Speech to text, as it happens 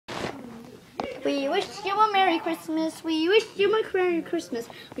We wish you a Merry Christmas. We wish you a Merry Christmas.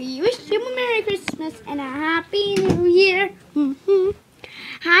 We wish you a Merry Christmas and a Happy New Year.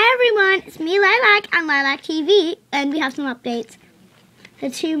 Hi everyone, it's me Lilac on Lilac TV, and we have some updates.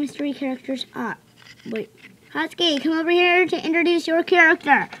 The two mystery characters are... Wait, Husky, come over here to introduce your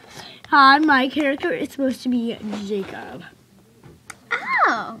character. Hi, my character is supposed to be Jacob.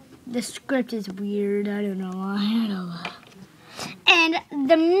 Oh. The script is weird, I don't know why. And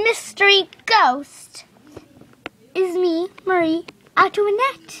the mystery ghost is me, Marie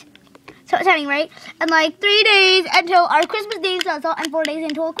Antoinette. So it's happening, right? And like 3 days until our Christmas Day special and 4 days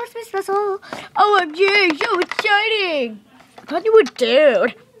until our Christmas special. OMG, so exciting! I thought you were a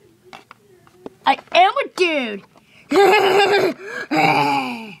dude. I am a dude.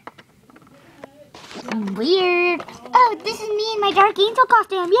 Weird. Oh, this is me in my dark angel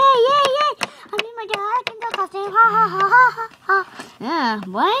costume. Yay, yay, yay! I'm in my dark angel costume. Ha ha ha ha ha. Yeah,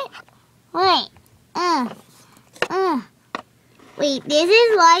 what? Wait. Wait, this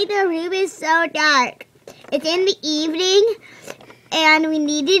is why the room is so dark. It's in the evening, and we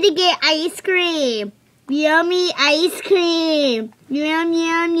needed to get ice cream. Yummy ice cream. Yum,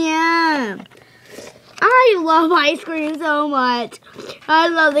 yum, yum. I love ice cream so much. I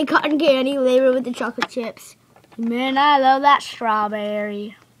love the cotton candy flavor with the chocolate chips. Man, I love that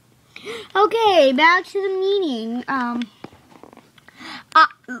strawberry. Okay, back to the meeting. I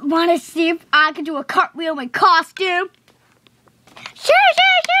want to see if I can do a cartwheel in my costume. Sure.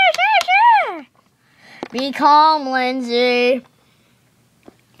 Be calm, Lindsay.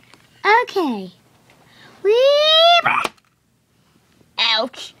 Okay.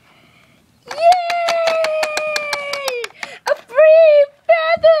 Ouch. Yay! A free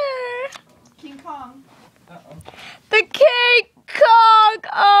feather! King Kong. Uh-oh. The King Kong!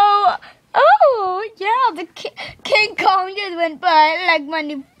 Oh, yeah, the King Kong just went by like my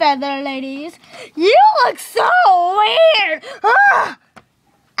new feather, ladies. You look so weird! Ah!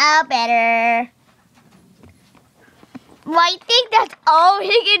 Oh, better. Well, I think that's all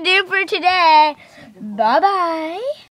we can do for today. Bye-bye.